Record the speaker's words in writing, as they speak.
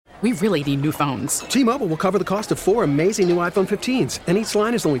We really need new phones. T-Mobile will cover the cost of 4 amazing new iPhone 15s, and each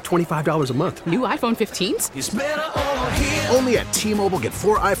line is only $25 a month. New iPhone 15s? It's better over here. Only at T-Mobile, get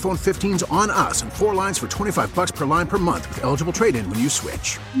 4 iPhone 15s on us and 4 lines for $25 per line per month with eligible trade-in when you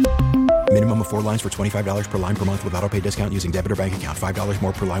switch. Minimum of 4 lines for $25 per line per month with autopay discount using debit or bank account. $5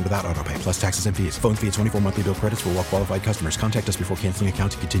 more per line without autopay, plus taxes and fees. Phone fee at 24 monthly bill credits for well-qualified customers. Contact us before canceling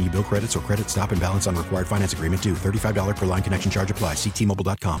account to continue bill credits or credit stop and balance on required finance agreement due. $35 per line connection charge applies. See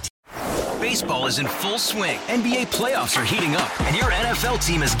T-Mobile.com. Baseball is in full swing. NBA playoffs are heating up, and your NFL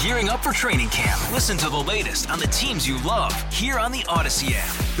team is gearing up for training camp. Listen to the latest on the teams you love here on the Odyssey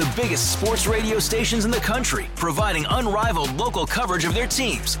app. The biggest sports radio stations in the country, providing unrivaled local coverage of their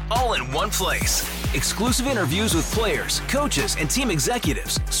teams, all in one place. Exclusive interviews with players, coaches, and team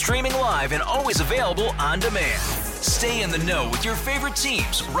executives, streaming live and always available on demand. Stay in the know with your favorite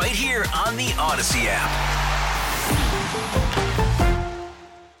teams right here on the Odyssey app.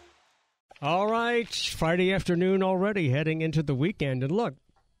 All right, Friday afternoon already, heading into the weekend. And look,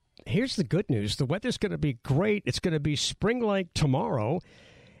 here's the good news. The weather's going to be great. It's going to be spring-like tomorrow.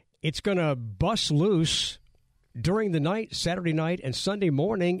 It's going to bust loose during the night, Saturday night and Sunday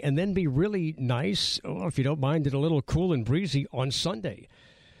morning, and then be really nice, if you don't mind it, a little cool and breezy on Sunday.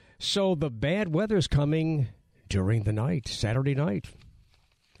 So the bad weather's coming during the night, Saturday night,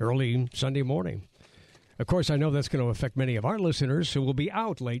 early Sunday morning. Of course, I know that's going to affect many of our listeners who will be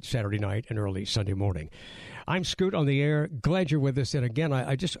out late Saturday night and early Sunday morning. I'm Scoot on the air. Glad you're with us. And again,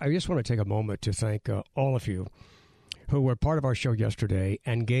 I just want to take a moment to thank all of you who were part of our show yesterday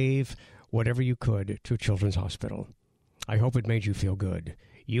and gave whatever you could to Children's Hospital. I hope it made you feel good.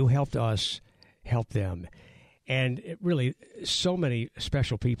 You helped us help them. And it really, so many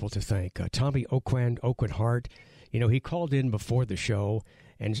special people to thank. Tommy Oakwood Hart, he called in before the show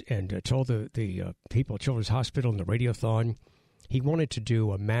and told the people at Children's Hospital and the Radiothon he wanted to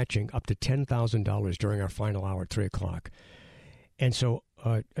do a matching up to $10,000 during our final hour at 3 o'clock. And so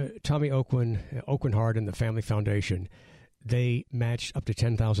Tommy Oakwood Hart and the Family Foundation, they matched up to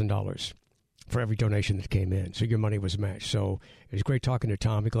 $10,000 for every donation that came in. So your money was matched. So it was great talking to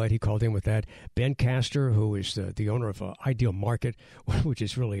Tommy. Glad he called in with that. Ben Castor, who is the owner of Ideal Market, which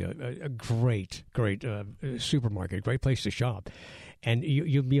is really a great supermarket, great place to shop. And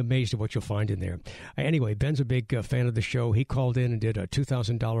you'll be amazed at what you'll find in there. Anyway, Ben's a big fan of the show. He called in and did a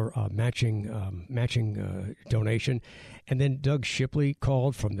 $2,000 matching donation. And then Doug Shipley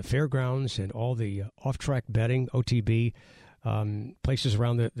called from the fairgrounds and all the off-track betting, OTB, places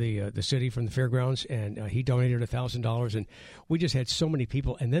around the city from the fairgrounds, and he donated $1,000. And we just had so many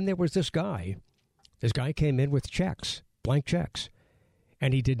people. And then there was this guy. This guy came in with checks, blank checks,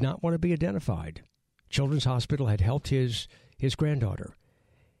 and he did not want to be identified. Children's Hospital had helped his granddaughter,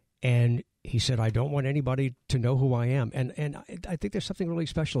 and he said, I don't want anybody to know who I am. And I think there's something really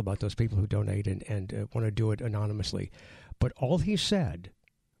special about those people who donate and want to do it anonymously. But all he said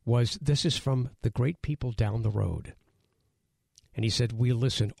was, this is from the great people down the road. And he said, we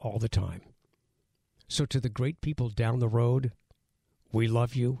listen all the time. So to the great people down the road, we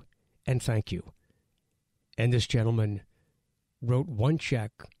love you and thank you. And this gentleman wrote one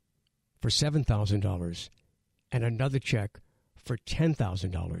check for $7,000 and another check for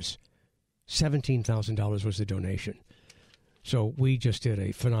 $10,000. $17,000 was the donation. So we just did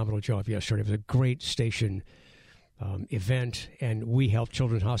a phenomenal job yesterday. It was a great station event, and we helped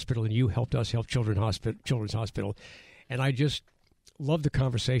Children's Hospital, and you helped us help Children's Hospital. And I just love the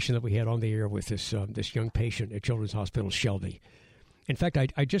conversation that we had on the air with this young patient at Children's Hospital, Shelby. In fact,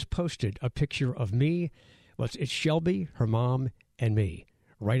 I just posted a picture of me. Well, it's Shelby, her mom, and me,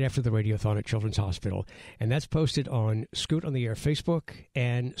 right after the Radiothon at Children's Hospital. And that's posted on Scoot on the Air Facebook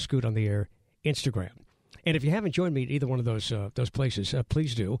and Scoot on the Air Instagram. And if you haven't joined me at either one of those places,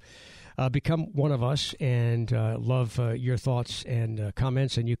 please do. Become one of us, and love your thoughts and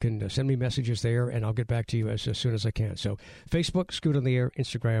comments. And you can send me messages there, and I'll get back to you as soon as I can. So Facebook, Scoot on the Air,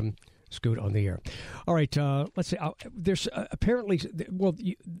 Instagram, Scoot on the Air. All right, let's see. There's apparently,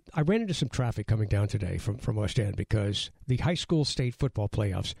 I ran into some traffic coming down today from West End because the high school state football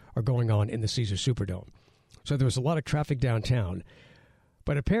playoffs are going on in the Caesars Superdome. So there was a lot of traffic downtown.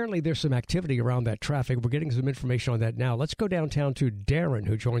 But apparently there's some activity around that traffic. We're getting some information on that now. Let's go downtown to Darren,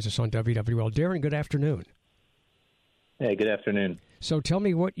 who joins us on WWL. Darren, good afternoon. Hey, good afternoon. So tell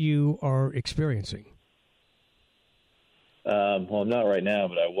me what you are experiencing. Well, not right now,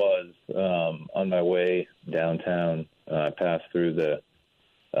 but I was on my way downtown. I passed through the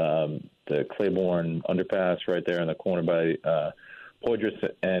Claiborne underpass right there in the corner by Poydras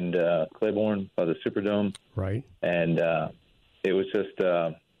and Claiborne by the Superdome. Right. And it was just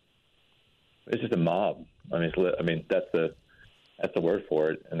a mob. I mean, that's the That's the word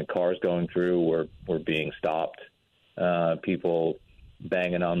for it. And the cars going through were being stopped. People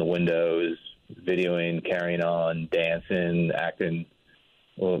banging on the windows, videoing, carrying on, dancing, acting,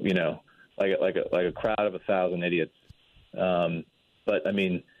 well, like a crowd of 1,000 idiots. But I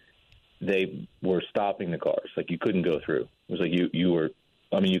mean, they were stopping the cars. Like, you couldn't go through. It was like you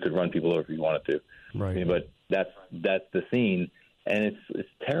could run people over if you wanted to. Right. I mean, but that's the scene, and it's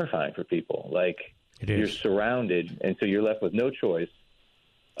terrifying for people. Like, you're surrounded, and so you're left with no choice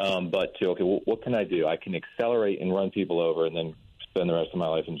but to, okay, well, what can I do? I can accelerate and run people over and then spend the rest of my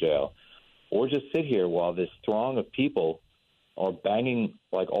life in jail, or just sit here while this throng of people are banging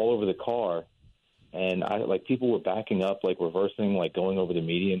like all over the car. And people were backing up, like reversing, like going over the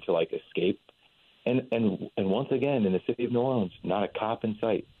median to like escape. And once again, in the city of New Orleans, not a cop in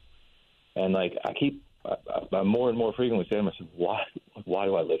sight. And like, I'm more and more frequently saying to myself, why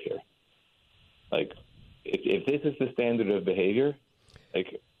do I live here? Like, if this is the standard of behavior,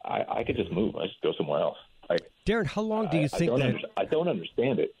 like, I could just move. I just go somewhere else. Like, Darren, how long do you think I don't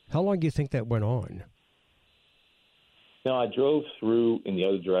understand it. How long do you think that went on? No, I drove through in the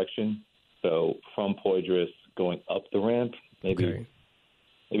other direction. So from Poydras going up the ramp, maybe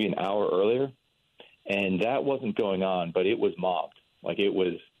an hour earlier, and that wasn't going on, but it was mobbed. Like, it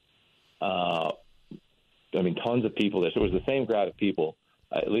was, tons of people there. So it was the same crowd of people,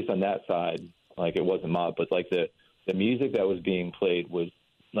 at least on that side. Like, it wasn't mobbed, but like the music that was being played was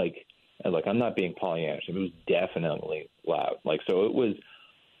like I'm not being Pollyannish. It was definitely loud. Like, so it was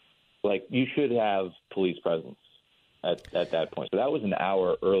like you should have police presence at that point. So that was an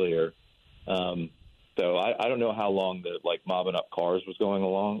hour earlier. So I don't know how long the like mobbing up cars was going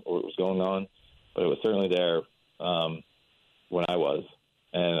on, but it was certainly there when I was,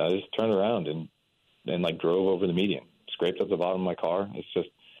 and I just turned around and like drove over the median, scraped up the bottom of my car. It's just,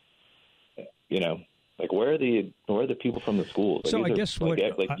 like, where are the people from the schools? Like, so I guess who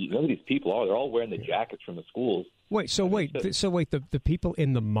these people are. They're all wearing the jackets from the schools. The people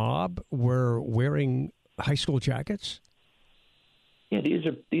in the mob were wearing high school jackets? Yeah, these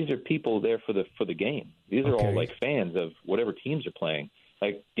are people there for the game. These are all like fans of whatever teams are playing.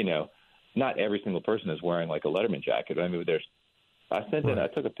 Like, not every single person is wearing like a Letterman jacket. I mean, I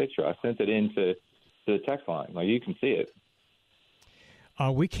took a picture. I sent it into the text line. Like, you can see it.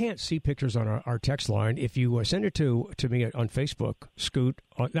 We can't see pictures on our text line. If you send it to me on Facebook, Scoot.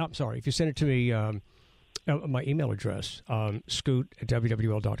 If you send it to me, my email address,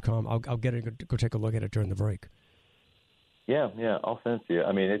 scoot@wwl.com. I'll get it. Go take a look at it during the break. Yeah, I'll send it to you.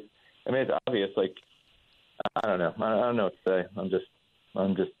 I mean, it's obvious. Like, I don't know. I don't know what to say.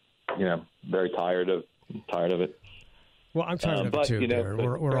 I'm just, very tired of it. Well, I'm tired of it too.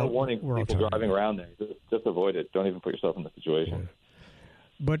 We're all warning people driving around there. Just avoid it. Don't even put yourself in the situation. Yeah.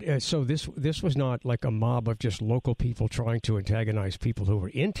 But so this was not like a mob of just local people trying to antagonize people who were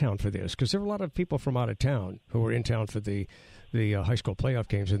in town for this, because there were a lot of people from out of town who were in town for the high school playoff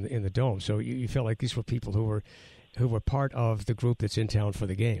games in the Dome. So you felt like these were people who were part of the group that's in town for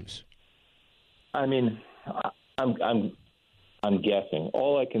the games. I mean, I'm guessing.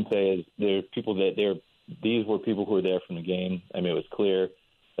 All I can say is these were people who were there from the game. I mean, it was clear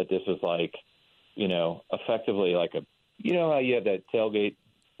that this was like, effectively like how you have that tailgate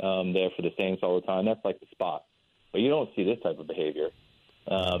there for the Saints all the time. That's like the spot, but you don't see this type of behavior.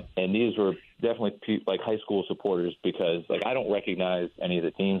 And these were definitely like high school supporters, because like I don't recognize any of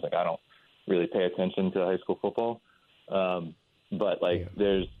the teams. Like, I don't really pay attention to high school football. But like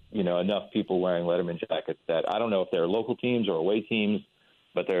there's enough people wearing Letterman jackets that I don't know if they're local teams or away teams,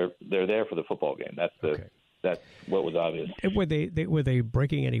 but they're there for the football game. That's what was obvious. And were they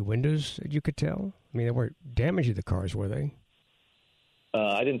breaking any windows that you could tell? I mean, they weren't damaging the cars, were they?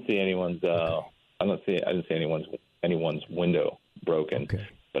 I didn't see anyone's. I didn't see anyone's window broken. Okay.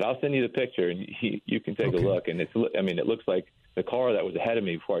 But I'll send you the picture, and you can take a look. And it looks like the car that was ahead of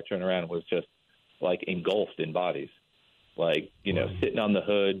me before I turned around was just like engulfed in bodies, like sitting on the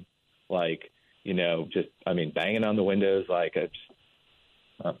hood, like banging on the windows. Like, I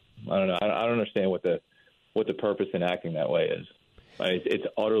don't know. I don't understand what the purpose in acting that way is. It's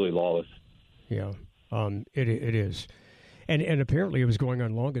utterly lawless. Yeah, it is. And apparently it was going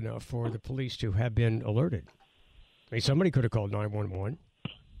on long enough for the police to have been alerted. I mean, somebody could have called 911.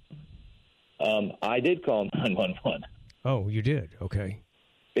 I did call 911. Oh, you did? Okay.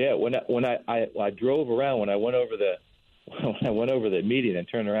 Yeah, when I drove around, when I went over the median and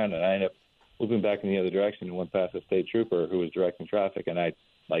turned around, and I ended up moving back in the other direction and went past a state trooper who was directing traffic, and I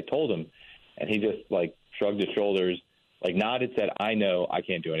told him, and he just like shrugged his shoulders, like nodded, said, "I know, I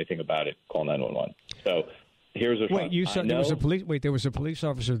can't do anything about it. Call 911." So here's what. Wait, you said there was a police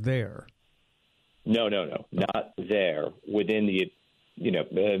officer there. No, not there. Within the,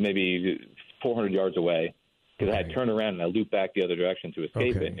 maybe 400 yards away, because I had turned around and I looped back the other direction to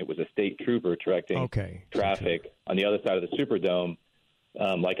escape it. And it was a state trooper directing traffic on the other side of the Superdome,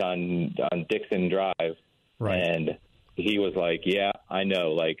 like on Dixon Drive. Right. And he was like, "Yeah, I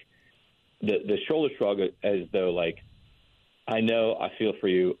know." Like the shoulder shrug, as though like, "I know, I feel for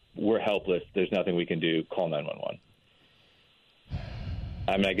you. We're helpless. There's nothing we can do. Call 911."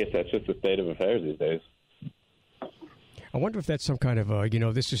 I mean, I guess that's just the state of affairs these days. I wonder if that's some kind of,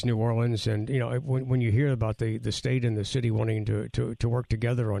 this is New Orleans, and, when you hear about the state and the city wanting to work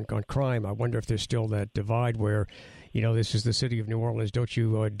together on crime, I wonder if there's still that divide where, this is the city of New Orleans. Don't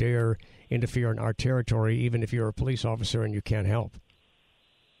you dare interfere in our territory, even if you're a police officer and you can't help.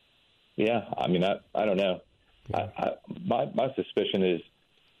 Yeah, I mean, I don't know. Yeah. My suspicion is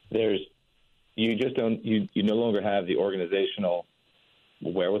you no longer have the organizational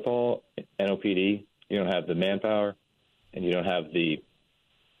wherewithal, NOPD. You don't have the manpower, and you don't have the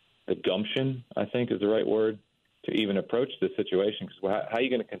gumption, I think is the right word, to even approach this situation. Because how are you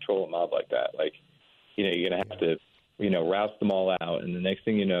going to control a mob like that? Like, you're going to have to, roust them all out, and the next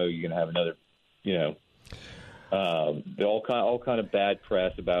thing you know, you're going to have another, all kind of bad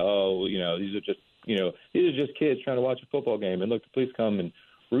press about, these are just kids trying to watch a football game, and look, the police come and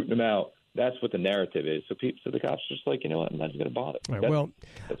rooting them out. That's what the narrative is. So the cops are just like, you know what, I'm not going to bother. Right,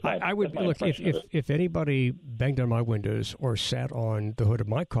 I would look if anybody banged on my windows or sat on the hood of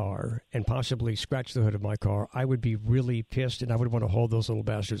my car and possibly scratched the hood of my car, I would be really pissed, and I would want to hold those little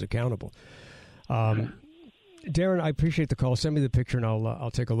bastards accountable. Darren, I appreciate the call. Send me the picture, and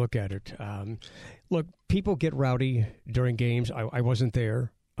I'll take a look at it. Look, people get rowdy during games. I wasn't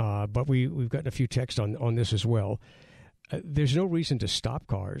there, but we've gotten a few texts on this as well. There's no reason to stop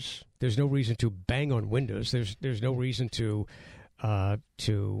cars. There's no reason to bang on windows. There's no reason to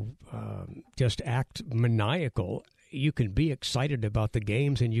just act maniacal. You can be excited about the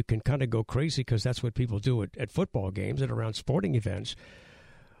games, and you can kind of go crazy because that's what people do at football games and around sporting events.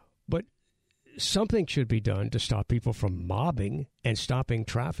 But something should be done to stop people from mobbing and stopping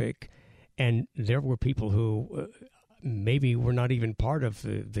traffic. And there were people who maybe were not even part of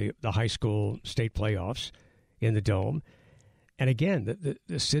the high school state playoffs in the Dome. And again,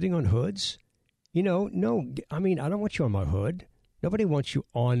 the sitting on hoods, no, I mean, I don't want you on my hood. Nobody wants you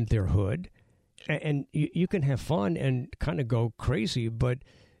on their hood. And you can have fun and kind of go crazy, but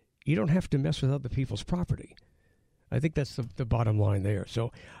you don't have to mess with other people's property. I think that's the bottom line there.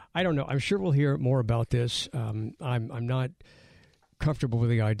 So I don't know. I'm sure we'll hear more about this. I'm not comfortable with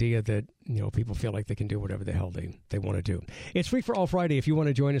the idea that people feel like they can do whatever the hell they want to do. It's Free for All Friday. If you want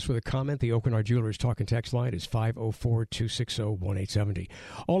to join us with a comment, the Oakenard Jewelers Talk and Text line is 504-260-1870.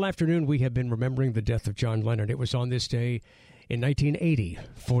 All afternoon we have been remembering the death of John Lennon. It was on this day in 1980,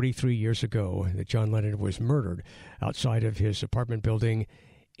 43 years ago, that John Lennon was murdered outside of his apartment building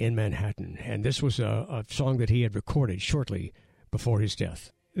in Manhattan. And this was a song that he had recorded shortly before his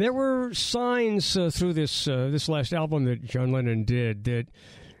death. There were signs through this last album that John Lennon did that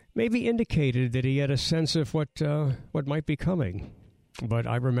maybe indicated that he had a sense of what might be coming. But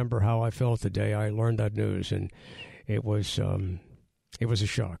I remember how I felt the day I learned that news, and it was a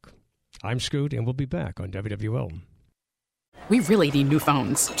shock. I'm Scoot, and we'll be back on WWL. We really need new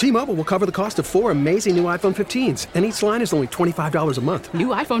phones. T-Mobile will cover the cost of 4 amazing new iPhone 15s, and each line is only $25 a month. New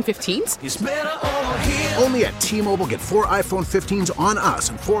iPhone 15s? It's better over here. Only at T-Mobile, get 4 iPhone 15s on us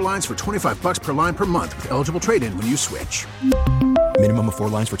and 4 lines for $25 per line per month with eligible trade-in when you switch. Minimum of 4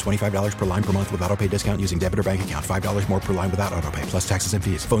 lines for $25 per line per month with auto-pay discount using debit or bank account. $5 more per line without auto-pay, plus taxes and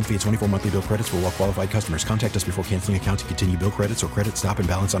fees. Phone fee at 24 monthly bill credits for well-qualified customers. Contact us before canceling account to continue bill credits or credit stop and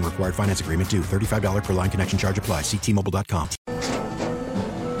balance on required finance agreement due. $35 per line connection charge applies. See T-Mobile.com.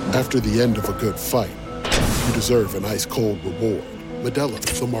 After the end of a good fight, you deserve an ice-cold reward. Modelo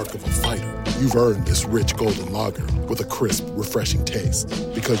is the mark of a fighter. You've earned this rich golden lager with a crisp, refreshing taste.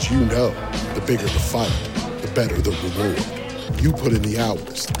 Because you know, the bigger the fight, the better the reward. You put in the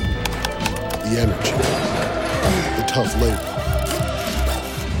hours, the energy, the tough labor.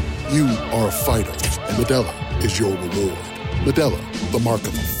 You are a fighter, and Modelo is your reward. Modelo, the mark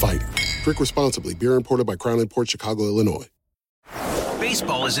of a fighter. Drink responsibly. Beer imported by Crown Imports, Chicago, Illinois.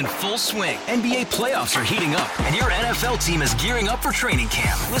 Baseball is in full swing. NBA playoffs are heating up, and your NFL team is gearing up for training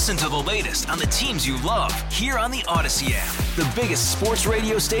camp. Listen to the latest on the teams you love here on the Odyssey app. The biggest sports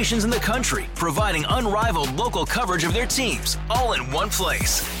radio stations in the country, providing unrivaled local coverage of their teams, all in one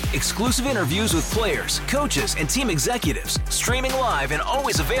place. Exclusive interviews with players, coaches, and team executives, streaming live and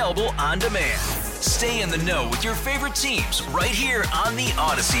always available on demand. Stay in the know with your favorite teams right here on the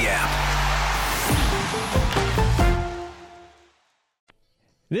Odyssey app.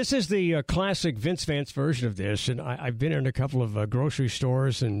 This is the classic Vince Vance version of this, and I've been in a couple of grocery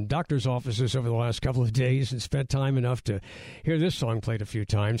stores and doctor's offices over the last couple of days and spent time enough to hear this song played a few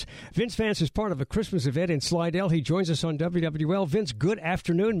times. Vince Vance is part of a Christmas event in Slidell. He joins us on WWL. Vince, good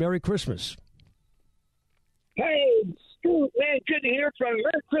afternoon. Merry Christmas. Hey, Scoot, man, good to hear from you.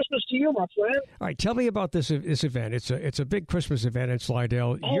 Merry Christmas to you, my friend. All right, tell me about this event. It's a big Christmas event in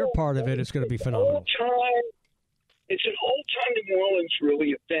Slidell. You're part of it. It's going to be phenomenal. It's an old-time New Orleans,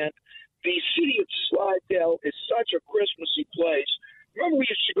 really, event. The city of Slidell is such a Christmassy place. Remember we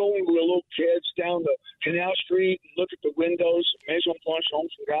used to go when we were little kids down the Canal Street and look at the windows, Maison Blanche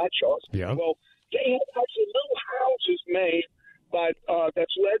Homes and Godchau's? Yeah. Well, they have actually little houses made by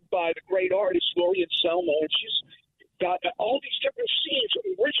that's led by the great artist Lori Anselmo, and she's got all these different scenes,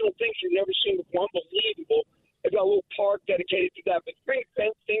 original things you've never seen before, unbelievable. They've got a little park dedicated to that. But the great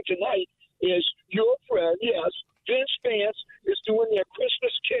thing tonight is your friend, yes, Vince Vance is doing their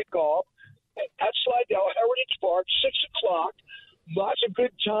Christmas kickoff at Slidell Heritage Park, 6 o'clock. Lots of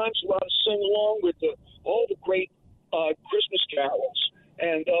good times, a lot of sing-along with all the great Christmas carols.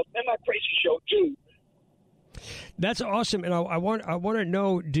 And my crazy show, too. That's awesome. And I want to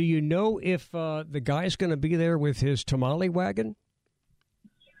know, do you know if the guy's going to be there with his tamale wagon?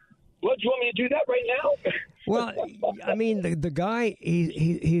 Well, do you want me to do that right now? Well, I mean, the guy,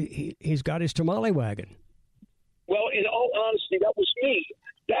 he's got his tamale wagon. Well, in all honesty, that was me.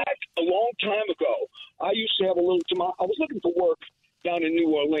 Back a long time ago, I used to have a little tamale. I was looking for work down in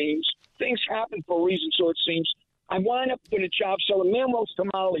New Orleans. Things happen for a reason, so it seems. I wind up with a job selling Mamro's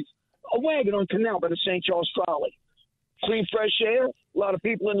tamales, a wagon on Canal by the St. Charles Trolley. Clean, fresh air, a lot of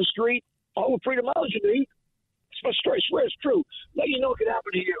people in the street, all the freedom miles you need. It's my story. I swear it's true. Let you know it could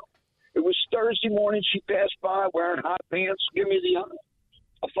happen to you. It was Thursday morning. She passed by wearing hot pants. Give me the honor.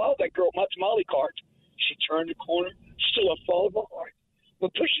 I followed that girl, my tamale cart. She turned the corner. Still, I followed my heart. But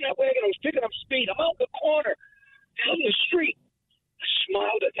pushing that wagon, I was picking up speed. I'm out in the corner, out in the street. I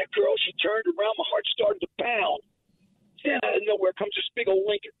smiled at that girl. She turned around. My heart started to pound. Then out of nowhere comes this big old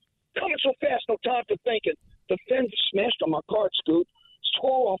Lincoln. Coming so fast, no time for thinking. The fender smashed on my cart, Scoot.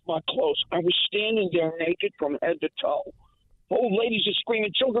 Tore off my clothes. I was standing there naked from head to toe. Old ladies are screaming,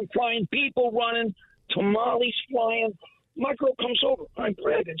 children crying, people running, tamales flying. My girl comes over. I'm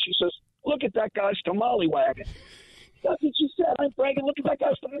bragging. She says, look at that guy's tamale wagon. That's what she said. I'm bragging. Look at that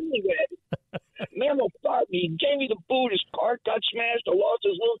guy's tamale wagon. Man, will fired me. He gave me the boot. His cart got smashed. I lost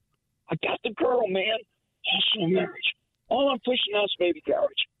his look. I got the girl, man. Also marriage. All I'm pushing now is baby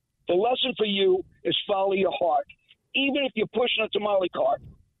carriage. The lesson for you is follow your heart. Even if you're pushing a tamale cart,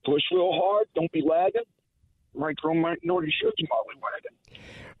 push real hard. Don't be lagging. Right girl might know to shoot tamale wagon.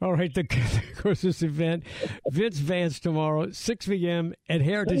 All right, the Christmas event, Vince Vance tomorrow, 6 p.m. at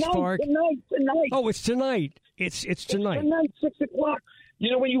Heritage Park. Tonight. Oh, it's tonight. It's tonight. It's tonight, 6 o'clock.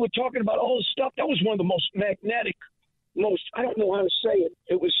 You know, when you were talking about all this stuff, that was one of the most magnetic, I don't know how to say it.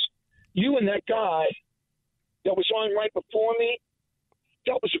 It was you and that guy that was on right before me.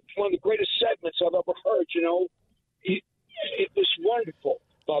 That was one of the greatest segments I've ever heard, you know. It was wonderful,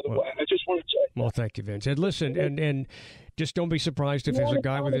 by the way. I just want to say. Well, thank you, Vince. And listen, and just don't be surprised if there's a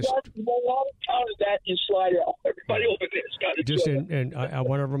guy with this. That in Slidell. Everybody over there's got to just and I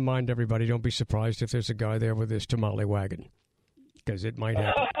want to remind everybody, don't be surprised if there's a guy there with his tamale wagon, because it might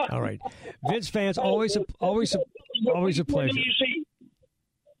happen. All right, Vince Vance, always a pleasure. What are you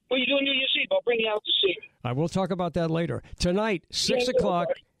doing New Year's Eve? I'll bring you out to see me. I will talk about that later. Tonight, 6 o'clock,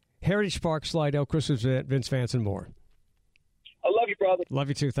 Heritage Park, Slidell, Christmas event, Vince Vance and more. I love you, brother. Love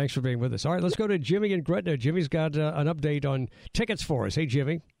you, too. Thanks for being with us. All right, let's go to Jimmy in Gretna. Jimmy's got an update on tickets for us. Hey,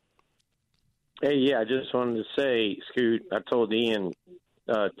 Jimmy. Hey, yeah, I just wanted to say, Scoot, I told Ian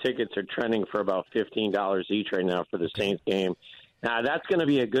tickets are trending for about $15 each right now for the Saints game. Now, that's going to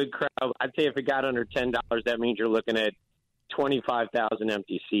be a good crowd. I'd say if it got under $10, that means you're looking at 25,000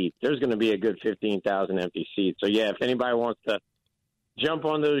 empty seats. There's going to be a good 15,000 empty seats. So, yeah, if anybody wants to jump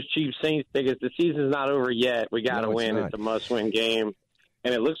on those cheap Saints tickets, the season's not over yet. We got to win. It's a must-win game.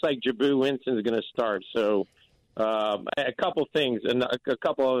 And it looks like Jabu Winston's going to start. So, a couple things, and a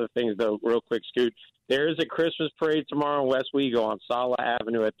couple other things, though, real quick, Scoot. There is a Christmas parade tomorrow in West Wego on Sala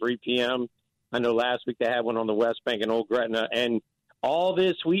Avenue at 3 p.m. I know last week they had one on the West Bank in Old Gretna. And all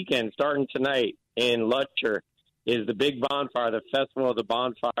this weekend, starting tonight in Lutcher, is the big bonfire, the Festival of the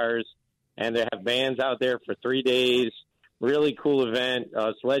Bonfires. And they have bands out there for 3 days. Really cool event.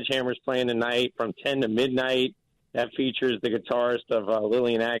 Sledgehammer's playing tonight from 10 to midnight. That features the guitarist of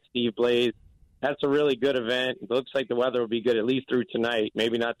Lillian Axe, Steve Blaze. That's a really good event. It looks like the weather will be good at least through tonight,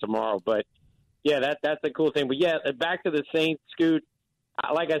 maybe not tomorrow. But, yeah, that's a cool thing. But, yeah, back to the Saints, Scoot.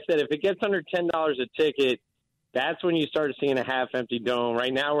 Like I said, if it gets under $10 a ticket, that's when you start seeing a half-empty dome.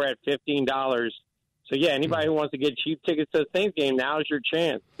 Right now we're at $15. So, yeah, anybody who wants to get cheap tickets to the Saints game, now's your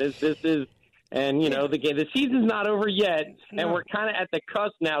chance. This is – and, the season's not over yet, and we're kind of at the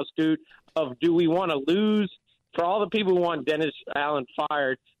cusp now, Scoot, of do we want to lose? For all the people who want Dennis Allen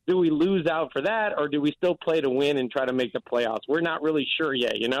fired, do we lose out for that, or do we still play to win and try to make the playoffs? We're not really sure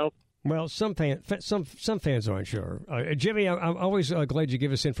yet, Well, some fans aren't sure. Jimmy, I'm always glad you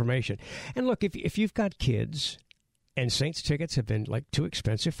give us information. And look, if you've got kids and Saints tickets have been, too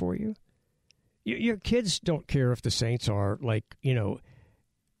expensive for you, your kids don't care if the Saints are,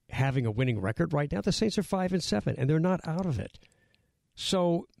 having a winning record right now. The Saints are 5-7, and they're not out of it.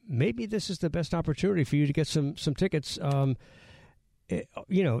 So maybe this is the best opportunity for you to get some tickets,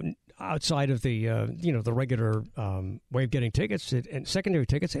 outside of the the regular way of getting tickets and secondary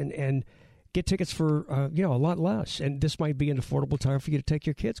tickets, and get tickets for a lot less. And this might be an affordable time for you to take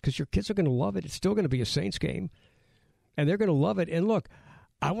your kids, because your kids are going to love it. It's still going to be a Saints game, and they're going to love it. And look,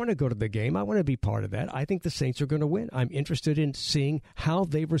 I want to go to the game. I want to be part of that. I think the Saints are going to win. I'm interested in seeing how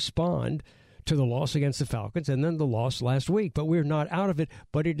they respond to the loss against the Falcons and then the loss last week. But we're not out of it.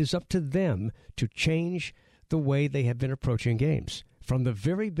 But it is up to them to change the way they have been approaching games from the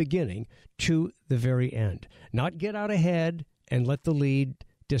very beginning to the very end. Not get out ahead and let the lead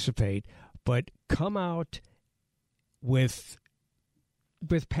dissipate, but come out with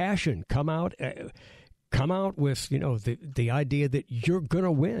passion. Come out with the idea that you're going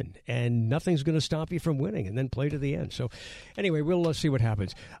to win and nothing's going to stop you from winning, and then play to the end. So anyway, we'll see what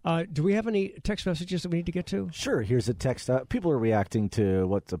happens. Do we have any text messages that we need to get to? Sure. Here's a text. People are reacting to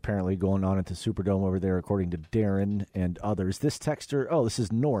what's apparently going on at the Superdome over there, according to Darren and others. This texter, this is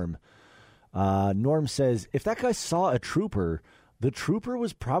Norm. Norm says, if that guy saw a trooper, the trooper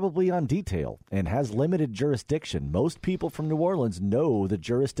was probably on detail and has limited jurisdiction. Most people from New Orleans know the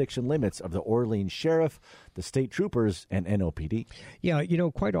jurisdiction limits of the Orleans Sheriff, the state troopers, and NOPD. Yeah,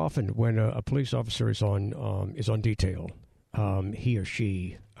 quite often when a police officer is on detail, he or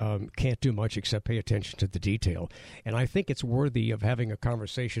she can't do much except pay attention to the detail. And I think it's worthy of having a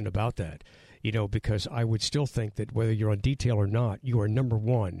conversation about that, because I would still think that whether you're on detail or not, you are, number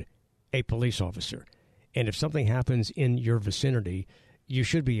one, a police officer. And if something happens in your vicinity, you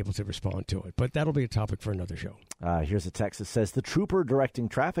should be able to respond to it. But that'll be a topic for another show. Here's a text that says, the trooper directing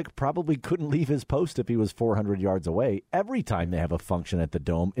traffic probably couldn't leave his post if he was 400 yards away. Every time they have a function at the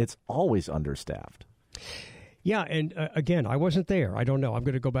Dome, it's always understaffed. Yeah, and again, I wasn't there. I don't know. I'm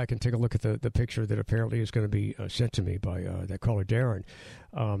going to go back and take a look at the picture that apparently is going to be sent to me by that caller, Darren.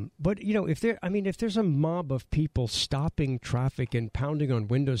 But if there's a mob of people stopping traffic and pounding on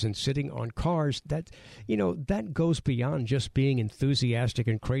windows and sitting on cars, that goes beyond just being enthusiastic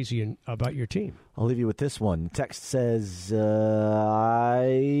and crazy about your team. I'll leave you with this one. Text says, it's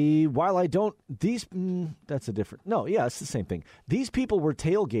the same thing. These people were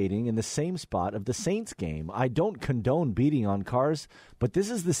tailgating in the same spot of the Saints game. I don't condone beating on cars, but this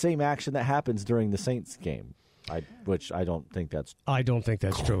is the same action that happens during the Saints game. I don't think that's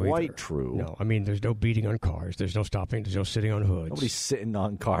true either. Quite true. No, there's no beating on cars. There's no stopping. There's no sitting on hoods. Nobody's sitting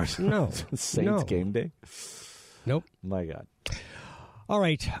on cars. No. Saints game day. Nope. My God. All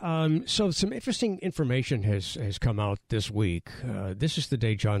right. So some interesting information has come out this week. This is the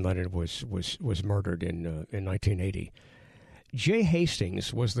day John Lennon was murdered in 1980. Jay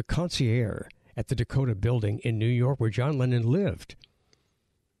Hastings was the concierge at the Dakota Building in New York where John Lennon lived.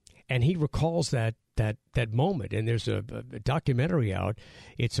 And he recalls that moment, and there's a documentary out.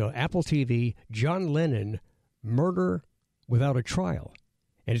 It's Apple TV, John Lennon, Murder Without a Trial.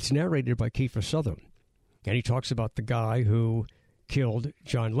 And it's narrated by Kiefer Sutherland. And he talks about the guy who killed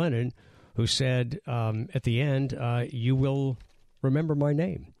John Lennon, who said at the end, you will remember my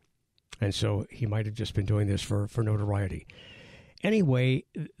name. And so he might have just been doing this for notoriety. Anyway,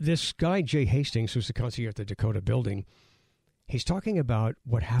 this guy, Jay Hastings, who's the concierge at the Dakota Building, he's talking about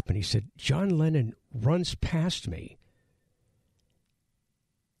what happened. He said, John Lennon runs past me.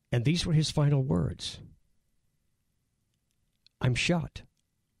 And these were his final words. I'm shot.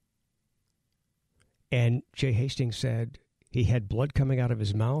 And Jay Hastings said he had blood coming out of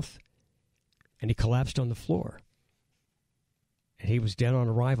his mouth, and he collapsed on the floor. And he was dead on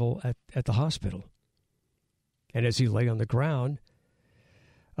arrival at the hospital. And as he lay on the ground,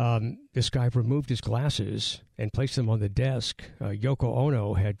 this guy removed his glasses and placed them on the desk. Yoko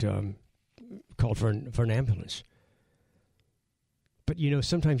Ono had called for an ambulance. But,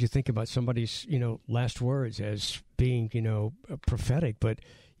 sometimes you think about somebody's, last words as being, prophetic. But,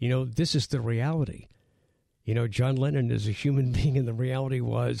 this is the reality. John Lennon is a human being, and the reality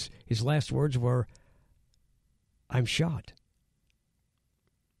was his last words were, I'm shot.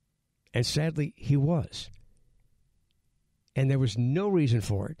 And sadly, he was. and there was no reason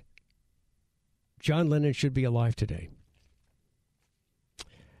for it, John Lennon should be alive today.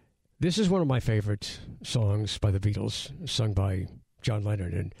 This is one of my favorite songs by the Beatles, sung by John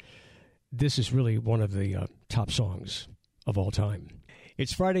Lennon, and this is really one of the top songs of all time.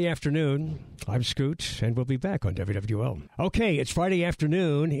 It's Friday afternoon. I'm Scoot, and we'll be back on WWL. Okay, it's Friday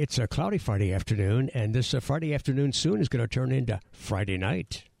afternoon. It's a cloudy Friday afternoon, and this Friday afternoon soon is going to turn into Friday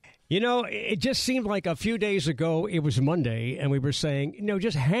night. You know, it just seemed like a few days ago it was Monday, and we were saying,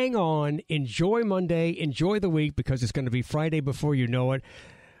 just hang on, enjoy Monday, enjoy the week, because it's going to be Friday before you know it.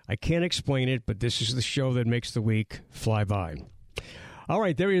 I can't explain it, but this is the show that makes the week fly by. All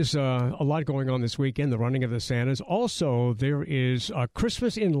right, there is a lot going on this weekend, the running of the Santas. Also, there is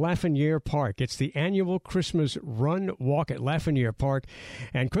Christmas in Lafreniere Park. It's the annual Christmas Run Walk at Lafreniere Park.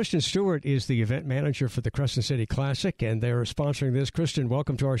 And Kristen Stewart is the event manager for the Crescent City Classic, and they're sponsoring this. Kristen,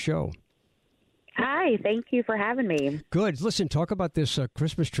 welcome to our show. Hi, thank you for having me. Good. Listen, talk about this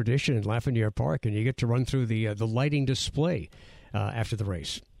Christmas tradition in Lafreniere Park, and you get to run through the lighting display after the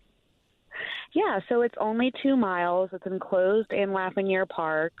race. Yeah, so it's only 2 miles. It's enclosed in Lafreniere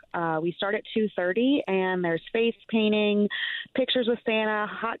Park. We start at 2:30, and there's face painting, pictures with Santa,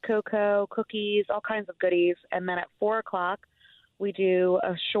 hot cocoa, cookies, all kinds of goodies. And then at 4 o'clock, we do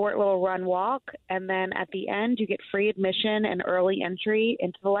a short little run walk. And then at the end, you get free admission and early entry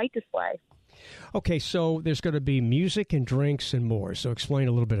into the light display. Okay, so there's going to be music and drinks and more. So explain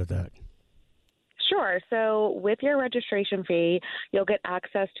a little bit of that. Sure. So with your registration fee, you'll get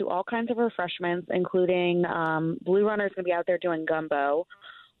access to all kinds of refreshments, including Blue Runner's going to be out there doing gumbo.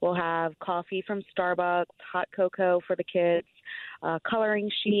 We'll have coffee from Starbucks, hot cocoa for the kids,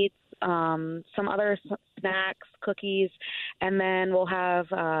 coloring sheets, some other snacks, cookies, and then we'll have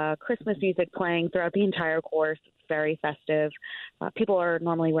Christmas music playing throughout the entire course. It's very festive. People are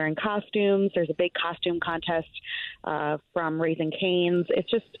normally wearing costumes. There's a big costume contest from Raising Cane's.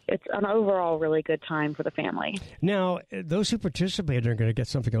 It's an overall really good time for the family. Now, those who participate are going to get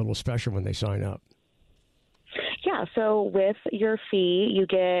something a little special when they sign up. Yeah, so with your fee, you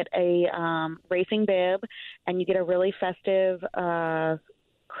get a racing bib, and you get a really festive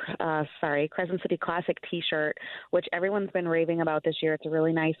Crescent City Classic T-shirt, which everyone's been raving about this year. It's a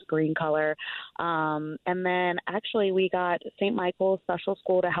really nice green color. And then actually we got St. Michael's Special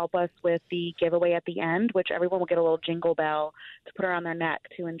School to help us with the giveaway at the end, which everyone will get a little jingle bell to put around their neck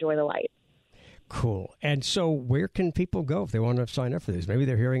to enjoy the light. Cool. And so where can people go if they want to sign up for this? Maybe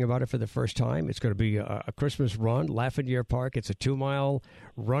they're hearing about it for the first time. It's going to be a Christmas run, Lafreniere Park. It's a 2-mile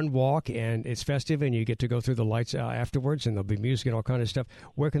run walk, and it's festive, and you get to go through the lights afterwards, and there'll be music and all kind of stuff.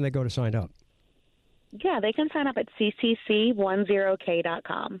 Where can they go to sign up? Yeah, they can sign up at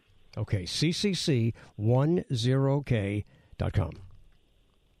ccc10k.com. Okay, ccc10k.com.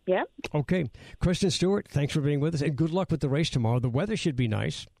 Yep. Okay. Kristen Stewart, thanks for being with us, and good luck with the race tomorrow. The weather should be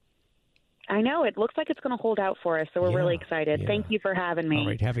nice. I know. It looks like it's going to hold out for us, so we're really excited. Yeah. Thank you for having me. All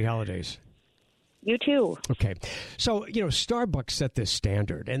right. Happy holidays. You too. Okay. So, Starbucks set this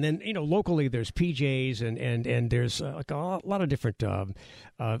standard. And then, locally there's PJ's and there's like a lot of different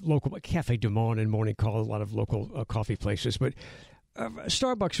local, Cafe Du Monde and Morning Call, a lot of local coffee places. But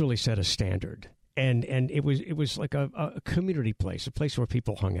Starbucks really set a standard. And it was like a community place, a place where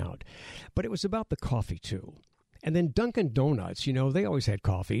people hung out. But it was about the coffee, too. And then Dunkin' Donuts, they always had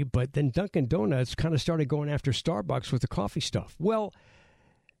coffee, but then Dunkin' Donuts kind of started going after Starbucks with the coffee stuff. Well,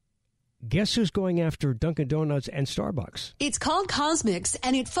 guess who's going after Dunkin' Donuts and Starbucks? It's called Cosmics,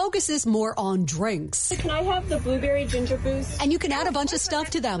 and it focuses more on drinks. Can I have the blueberry ginger boost? And you can add a bunch of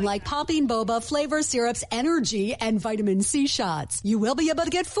stuff to them, like popping boba, flavor syrups, energy, and vitamin C shots. You will be able to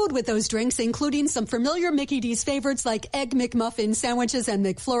get food with those drinks, including some familiar Mickey D's favorites like Egg McMuffin sandwiches and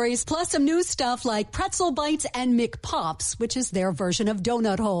McFlurries, plus some new stuff like pretzel bites and McPops, which is their version of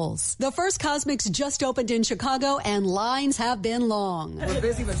donut holes. The first Cosmics just opened in Chicago, and lines have been long. We're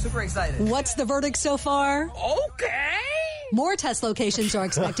busy, but super excited. What's the verdict so far? Okay. More test locations are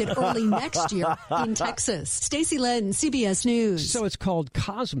expected early next year in Texas. Stacey Len, CBS News. So it's called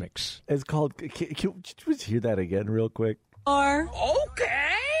Cosmics. It's called. Can you just hear that again, real quick?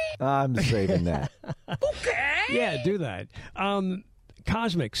 Okay. I'm saving that. Okay. Yeah, do that.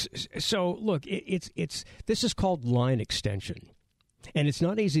 Cosmics. So look, this is called line extension. And it's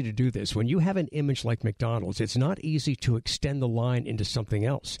not easy to do this. When you have an image like McDonald's, it's not easy to extend the line into something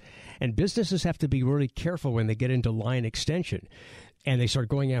else. And businesses have to be really careful when they get into line extension. And they start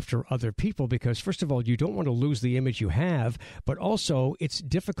going after other people because, first of all, you don't want to lose the image you have, but also it's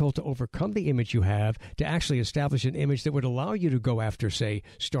difficult to overcome the image you have to actually establish an image that would allow you to go after, say,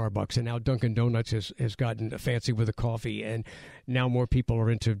 Starbucks. And now Dunkin' Donuts has gotten fancy with a coffee, and now more people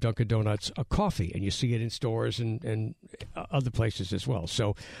are into Dunkin' Donuts coffee, and you see it in stores and other places as well.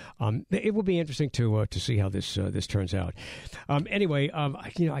 So it will be interesting to see how this turns out. Anyway,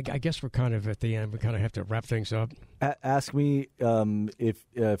 I guess we're kind of at the end. We kind of have to wrap things up. Ask me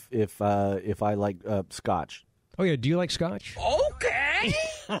if I like scotch. Oh yeah, do you like scotch? Okay.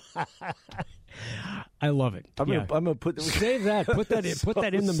 I love it. I'm gonna put save that. Put that in. Put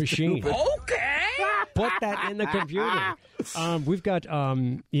that in the machine. Okay. Put that in the computer. We've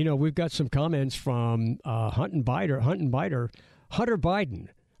got some comments from Hunter Biden. Hunter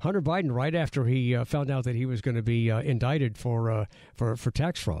Biden, right after he found out that he was going to be indicted for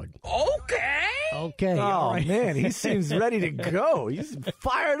tax fraud. Okay. Oh, right. Man, he seems ready to go. He's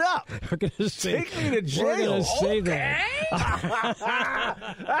fired up. We're going to take me to jail. We're going to say that.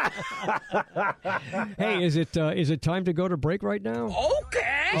 Hey, is it time to go to break right now?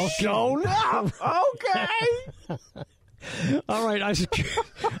 Okay. Show up. Okay. All right, I'm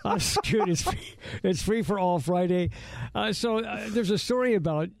Scoot. It's free for all Friday. So there's a story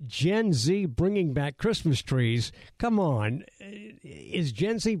about Gen Z bringing back Christmas trees. Come on, is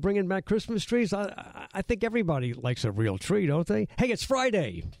Gen Z bringing back Christmas trees? I think everybody likes a real tree, don't they? Hey, it's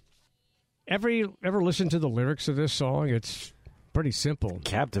Friday. Ever listen to the lyrics of this song? It's pretty simple.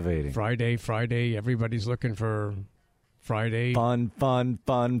 Captivating. Friday. Everybody's looking for Friday. Fun.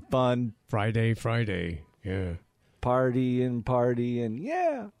 Friday. Yeah. Partying,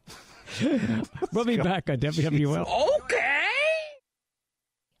 yeah. We'll be back on WWL. Okay.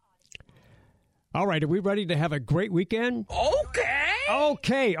 All right, are we ready to have a great weekend?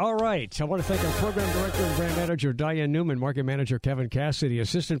 Okay, all right. I want to thank our program director and brand manager, Diane Newman, market manager, Kevin Cassidy,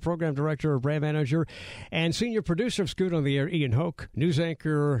 assistant program director, brand manager, and senior producer of Scoot on the Air, Ian Hoke, news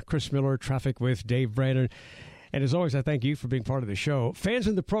anchor, Chris Miller, traffic with Dave Brandon. And as always, I thank you for being part of the show. Fans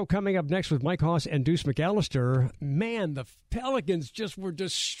in the Pro coming up next with Mike Haas and Deuce McAllister. Man, the Pelicans just were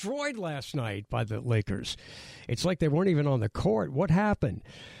destroyed last night by the Lakers. It's like they weren't even on the court. What happened?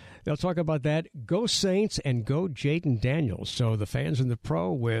 They'll talk about that. Go Saints and go Jaden Daniels. So the Fans in the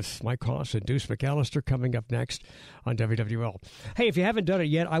Pro with Mike Haas and Deuce McAllister coming up next on WWL. Hey, if you haven't done it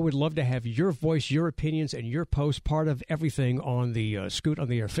yet, I would love to have your voice, your opinions, and your post part of everything on the Scoot on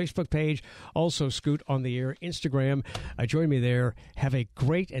the Air Facebook page. Also, Scoot on the Air Instagram. Join me there. Have a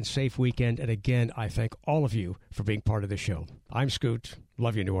great and safe weekend. And again, I thank all of you for being part of the show. I'm Scoot.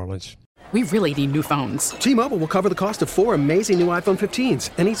 Love you, New Orleans. We really need new phones. T-Mobile will cover the cost of 4 amazing new iPhone 15s,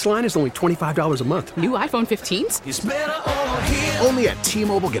 and each line is only $25 a month. New iPhone 15s? It's better over here. Only at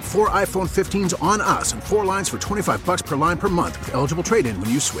T-Mobile, get 4 iPhone 15s on us and 4 lines for $25 per line per month with eligible trade-in when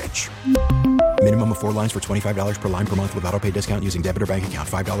you switch. Minimum of 4 lines for $25 per line per month with autopay discount using debit or bank account.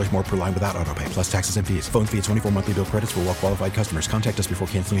 $5 more per line without autopay, plus taxes and fees. Phone fee at 24 monthly bill credits for well-qualified customers. Contact us before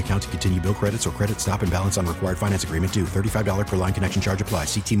canceling account to continue bill credits or credit stop and balance on required finance agreement due. $35 per line connection charge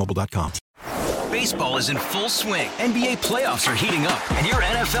applies. See T-Mobile.com. Baseball is in full swing. NBA playoffs are heating up, and your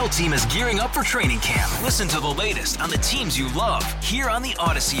NFL team is gearing up for training camp. Listen to the latest on the teams you love here on the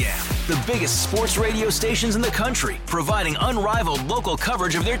Odyssey app. The biggest sports radio stations in the country, providing unrivaled local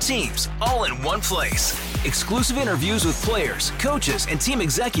coverage of their teams, all in one place. Exclusive interviews with players, coaches, and team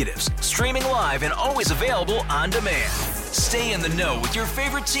executives, streaming live and always available on demand. Stay in the know with your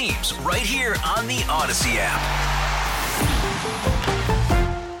favorite teams right here on the Odyssey app.